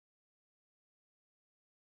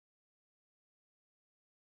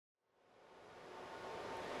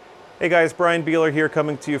Hey guys, Brian Beeler here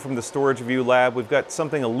coming to you from the Storage Review Lab. We've got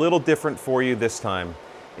something a little different for you this time.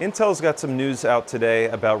 Intel's got some news out today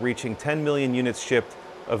about reaching 10 million units shipped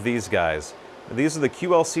of these guys. Now, these are the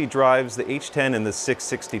QLC drives, the H10 and the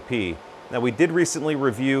 660p. Now we did recently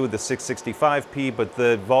review the 665p, but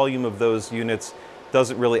the volume of those units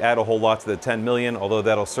doesn't really add a whole lot to the 10 million, although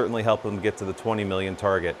that'll certainly help them get to the 20 million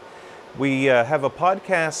target. We have a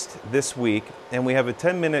podcast this week, and we have a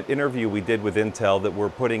 10-minute interview we did with Intel that we're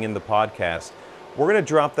putting in the podcast. We're going to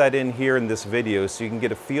drop that in here in this video so you can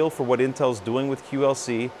get a feel for what Intel's doing with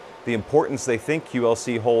QLC, the importance they think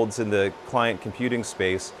QLC holds in the client computing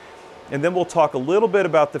space, and then we'll talk a little bit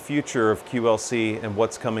about the future of QLC and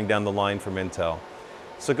what's coming down the line from Intel.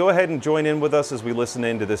 So go ahead and join in with us as we listen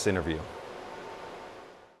into this interview.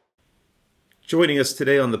 Joining us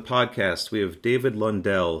today on the podcast, we have David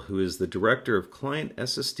Lundell, who is the Director of Client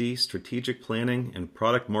SSD Strategic Planning and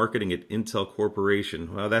Product Marketing at Intel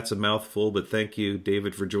Corporation. Well, that's a mouthful, but thank you,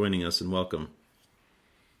 David, for joining us, and welcome.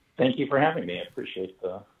 Thank you for having me. I appreciate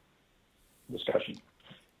the discussion.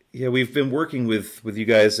 Yeah, we've been working with you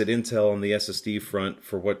guys at Intel on the SSD front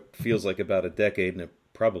for what feels like about a decade, and it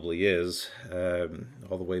probably is,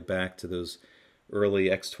 all the way back to those early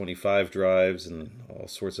X25 drives and all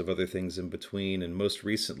sorts of other things in between. And most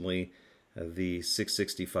recently, the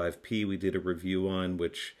 665p we did a review on,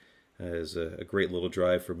 which is a great little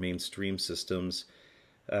drive for mainstream systems.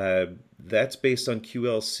 That's based on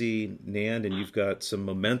QLC NAND, and you've got some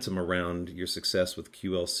momentum around your success with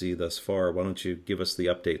QLC thus far. Why don't you give us the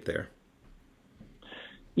update there?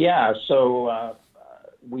 Yeah, so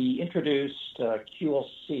we introduced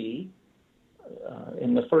QLC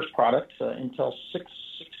in the first product, Intel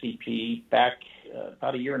 660p, back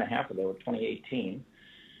about a year and a half ago, 2018.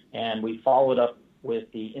 And we followed up with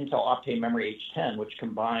the Intel Optane Memory H10, which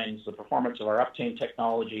combines the performance of our Optane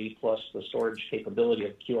technology plus the storage capability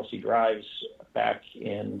of QLC drives back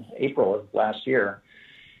in April of last year.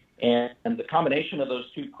 And the combination of those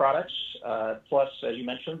two products, plus, as you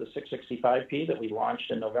mentioned, the 665p that we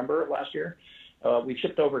launched in November of last year, we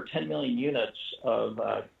shipped over 10 million units of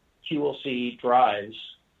QLC drives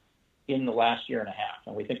in the last year and a half.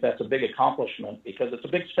 And we think that's a big accomplishment because it's a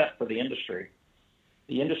big step for the industry.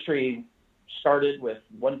 The industry started with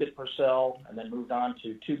 1 bit per cell and then moved on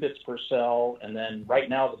to 2 bits per cell. And then right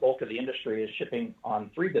now, the bulk of the industry is shipping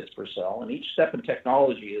on 3 bits per cell. And each step in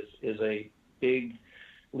technology is a big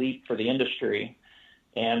leap for the industry.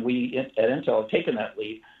 And we at Intel have taken that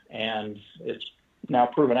leap, and it's now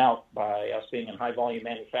proven out by us being in high volume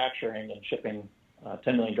manufacturing and shipping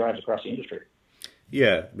 10 million drives across the industry.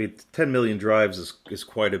 Yeah, I mean, 10 million drives is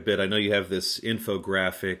quite a bit. I know you have this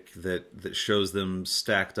infographic that shows them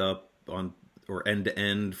stacked up on or end to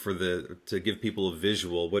end to give people a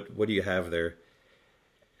visual. What do you have there?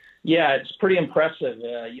 Yeah, it's pretty impressive.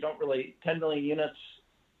 You don't really 10 million units.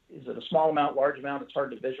 Is it a small amount, large amount? It's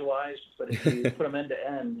hard to visualize. But if you put them end to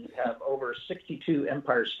end, you have over 62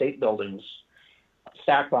 Empire State Buildings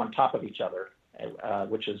stacked on top of each other,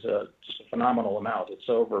 which is just a phenomenal amount. It's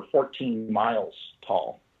over 14 miles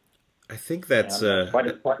tall. I think that's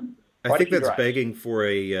I think that's begging for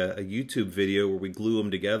a YouTube video where we glue them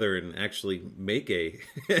together and actually make a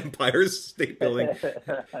Empire State Building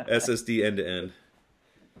SSD end to end.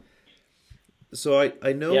 So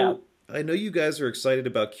I know you guys are excited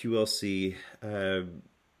about QLC.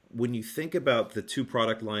 When you think about the two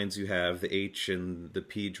product lines you have, the H and the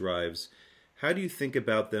P drives, how do you think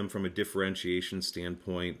about them from a differentiation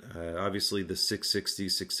standpoint? Obviously, the 660,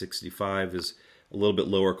 665 is a little bit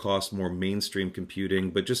lower cost, more mainstream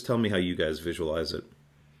computing, but just tell me how you guys visualize it.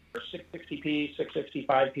 660p,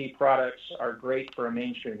 665p products are great for a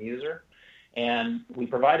mainstream user, and we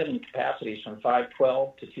provide them in capacities from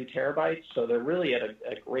 512 to 2 terabytes, so they're really at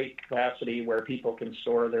a great capacity where people can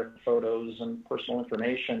store their photos and personal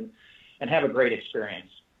information and have a great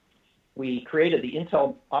experience. We created the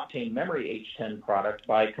Intel Optane Memory H10 product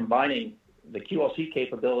by combining the QLC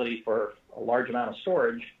capability for a large amount of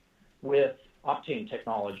storage with Optane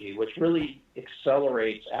technology, which really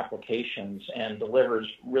accelerates applications and delivers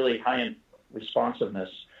really high-end responsiveness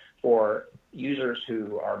for users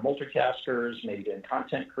who are multitaskers, maybe doing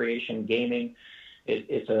content creation, gaming.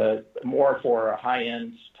 It's more for a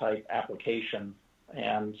high-end type application.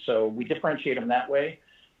 And so we differentiate them that way.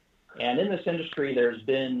 And in this industry, there's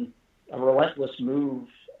been a relentless move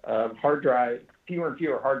of fewer and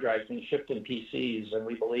fewer hard drives being shipped in PCs, and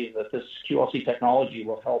we believe that this QLC technology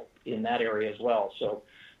will help in that area as well. So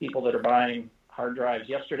people that are buying hard drives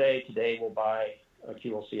yesterday, today will buy a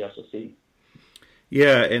QLC SSD.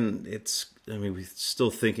 Yeah, and it's I mean, we're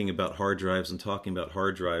still thinking about hard drives and talking about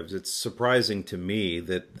hard drives. It's surprising to me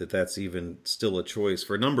that's even still a choice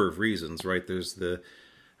for a number of reasons, right? There's the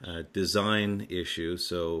design issue.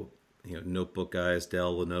 So, notebook guys,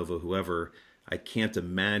 Dell, Lenovo, whoever, I can't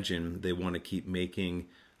imagine they want to keep making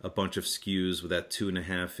a bunch of SKUs with that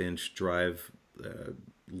 2.5-inch drive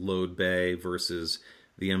load bay versus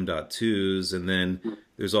the M.2s. And then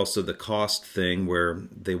there's also the cost thing where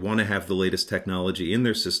they want to have the latest technology in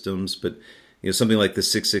their systems, but something like the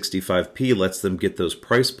 665p lets them get those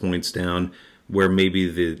price points down where maybe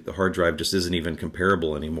the hard drive just isn't even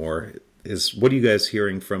comparable anymore. What are you guys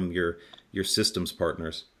hearing from your systems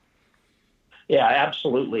partners? Yeah,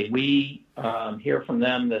 absolutely. We hear from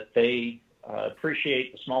them that they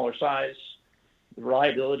appreciate the smaller size. The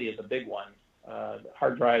reliability is a big one.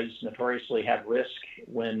 Hard drives notoriously have risk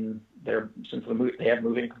since they have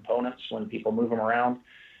moving components when people move them around.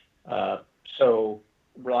 So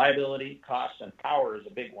reliability, cost, and power is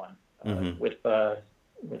a big one. With a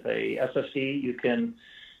SSD, you can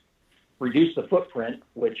reduce the footprint,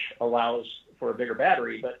 which allows for a bigger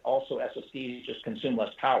battery, but also SSDs just consume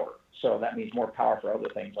less power. So that means more power for other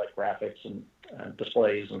things like graphics and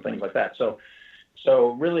displays and things like that. So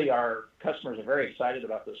really our customers are very excited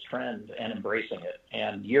about this trend and embracing it.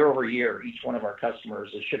 And year over year, each one of our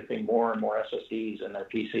customers is shipping more and more SSDs in their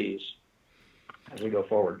PCs as we go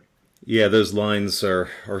forward. Yeah, those lines are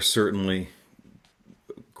certainly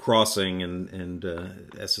crossing, and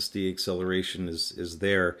SSD acceleration is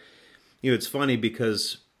there. It's funny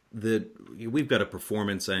because we've got a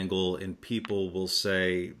performance angle, and people will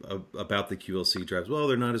say about the QLC drives, well,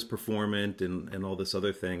 they're not as performant and all this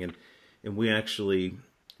other thing. And we actually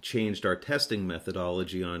changed our testing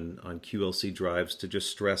methodology on QLC drives to just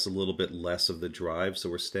stress a little bit less of the drive. So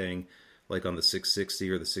we're staying like on the 660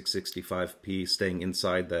 or the 665p, staying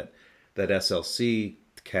inside that SLC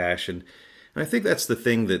cache. And I think that's the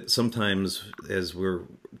thing that sometimes as we're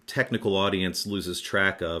technical audience loses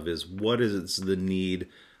track of is what is the need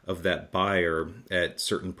of that buyer at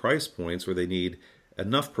certain price points where they need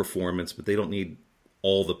enough performance, but they don't need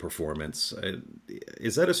all the performance.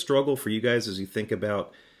 Is that a struggle for you guys as you think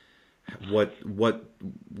about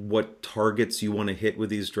what targets you want to hit with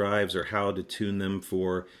these drives, or how to tune them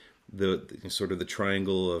for the sort of the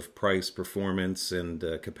triangle of price, performance, and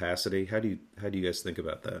capacity? How do you guys think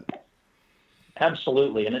about that?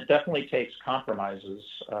 Absolutely, and it definitely takes compromises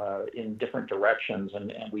in different directions,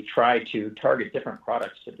 and we try to target different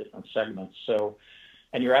products to different segments. So,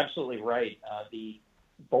 and you're absolutely right. The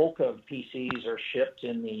bulk of PCs are shipped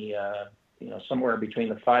in the somewhere between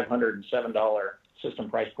the $500 and $7 system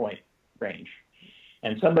price point range,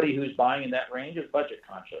 and somebody who's buying in that range is budget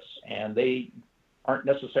conscious, and they aren't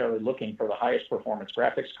necessarily looking for the highest performance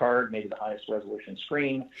graphics card, maybe the highest resolution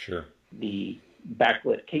screen, sure, the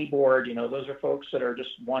backlit keyboard. Those are folks that are just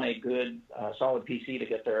want a good solid PC to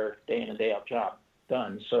get their day in and day out job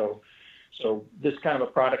done. So this kind of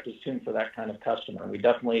a product is tuned for that kind of customer.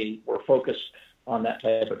 We're focused on that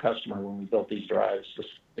type of customer when we built these drives,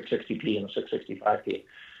 the 660p and the 665p.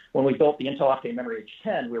 When we built the Intel Optane Memory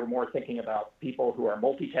H10, we were more thinking about people who are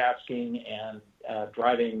multitasking and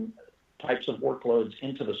driving types of workloads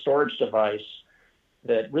into the storage device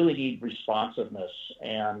that really need responsiveness,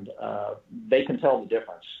 and they can tell the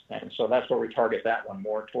difference. And so that's where we target that one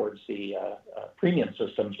more towards the premium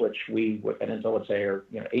systems, which we at Intel would say are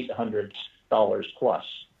 $800 plus.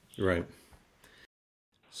 Right.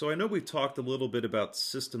 So I know we've talked a little bit about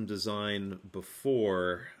system design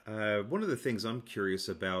before. One of the things I'm curious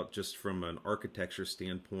about, just from an architecture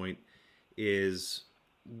standpoint, is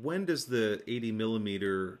when does the 80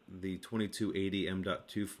 millimeter, the 2280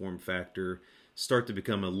 M.2 form factor start to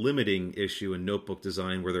become a limiting issue in notebook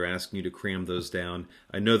design where they're asking you to cram those down?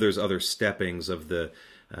 I know there's other steppings of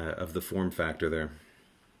the form factor there.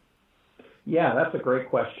 Yeah, that's a great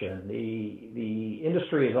question. The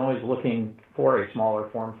industry is always looking for a smaller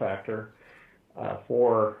form factor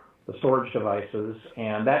for the storage devices,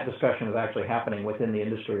 and that discussion is actually happening within the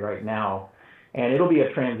industry right now. And it'll be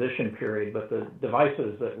a transition period, but the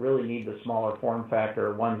devices that really need the smaller form factor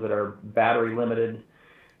are ones that are battery limited.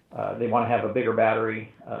 They want to have a bigger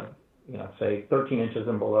battery, say 13 inches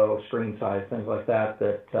and below, screen size, things like that,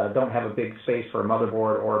 that don't have a big space for a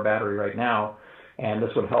motherboard or a battery right now. And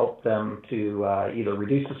this would help them to either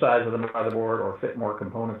reduce the size of the motherboard or fit more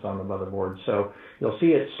components on the motherboard. So you'll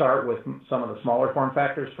see it start with some of the smaller form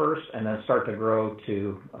factors first, and then start to grow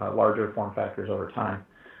to larger form factors over time.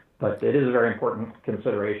 But it is a very important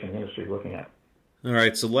consideration the industry is looking at. All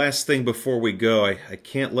right, so last thing before we go, I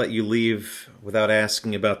can't let you leave without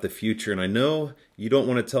asking about the future. And I know you don't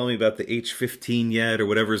want to tell me about the H15 yet or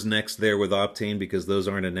whatever's next there with Optane because those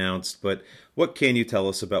aren't announced. But what can you tell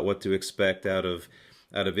us about what to expect out of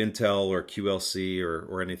Intel or QLC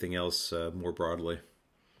or anything else more broadly?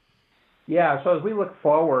 Yeah, so as we look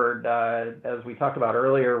forward, as we talked about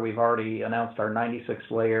earlier, we've already announced our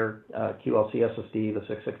 96-layer QLC SSD, the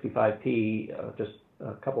 665p, just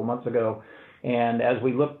a couple months ago. And as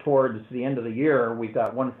we look towards the end of the year, we've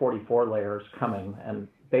got 144 layers coming. And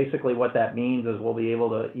basically what that means is we'll be able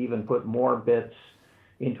to even put more bits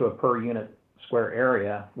into a per unit square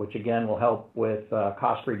area, which again will help with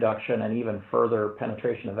cost reduction and even further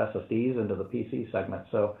penetration of SSDs into the PC segment.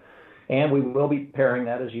 So, and we will be pairing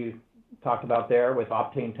that, as you talked about there, with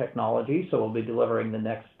Optane technology. So we'll be delivering the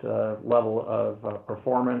next level of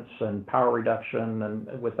performance and power reduction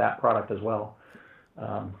and with that product as well.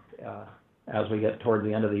 As we get towards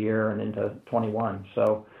the end of the year and into 21.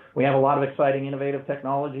 So we have a lot of exciting, innovative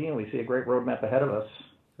technology, and we see a great roadmap ahead of us.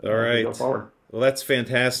 All right. As we go forward. Well, that's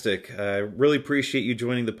fantastic. I really appreciate you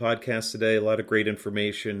joining the podcast today. A lot of great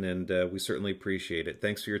information, and we certainly appreciate it.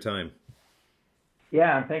 Thanks for your time.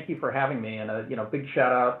 Yeah, and thank you for having me. And big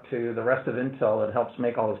shout out to the rest of Intel that helps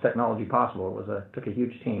make all this technology possible. It took a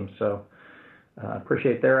huge team. So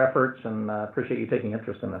appreciate their efforts and appreciate you taking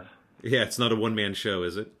interest in this. Yeah, it's not a one-man show,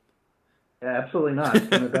 is it? Yeah, absolutely not. I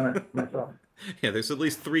couldn't have done it myself. Yeah, there's at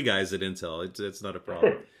least 3 guys at Intel. It's not a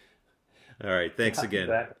problem. All right, thanks again.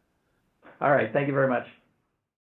 Exactly. All right, thank you very much.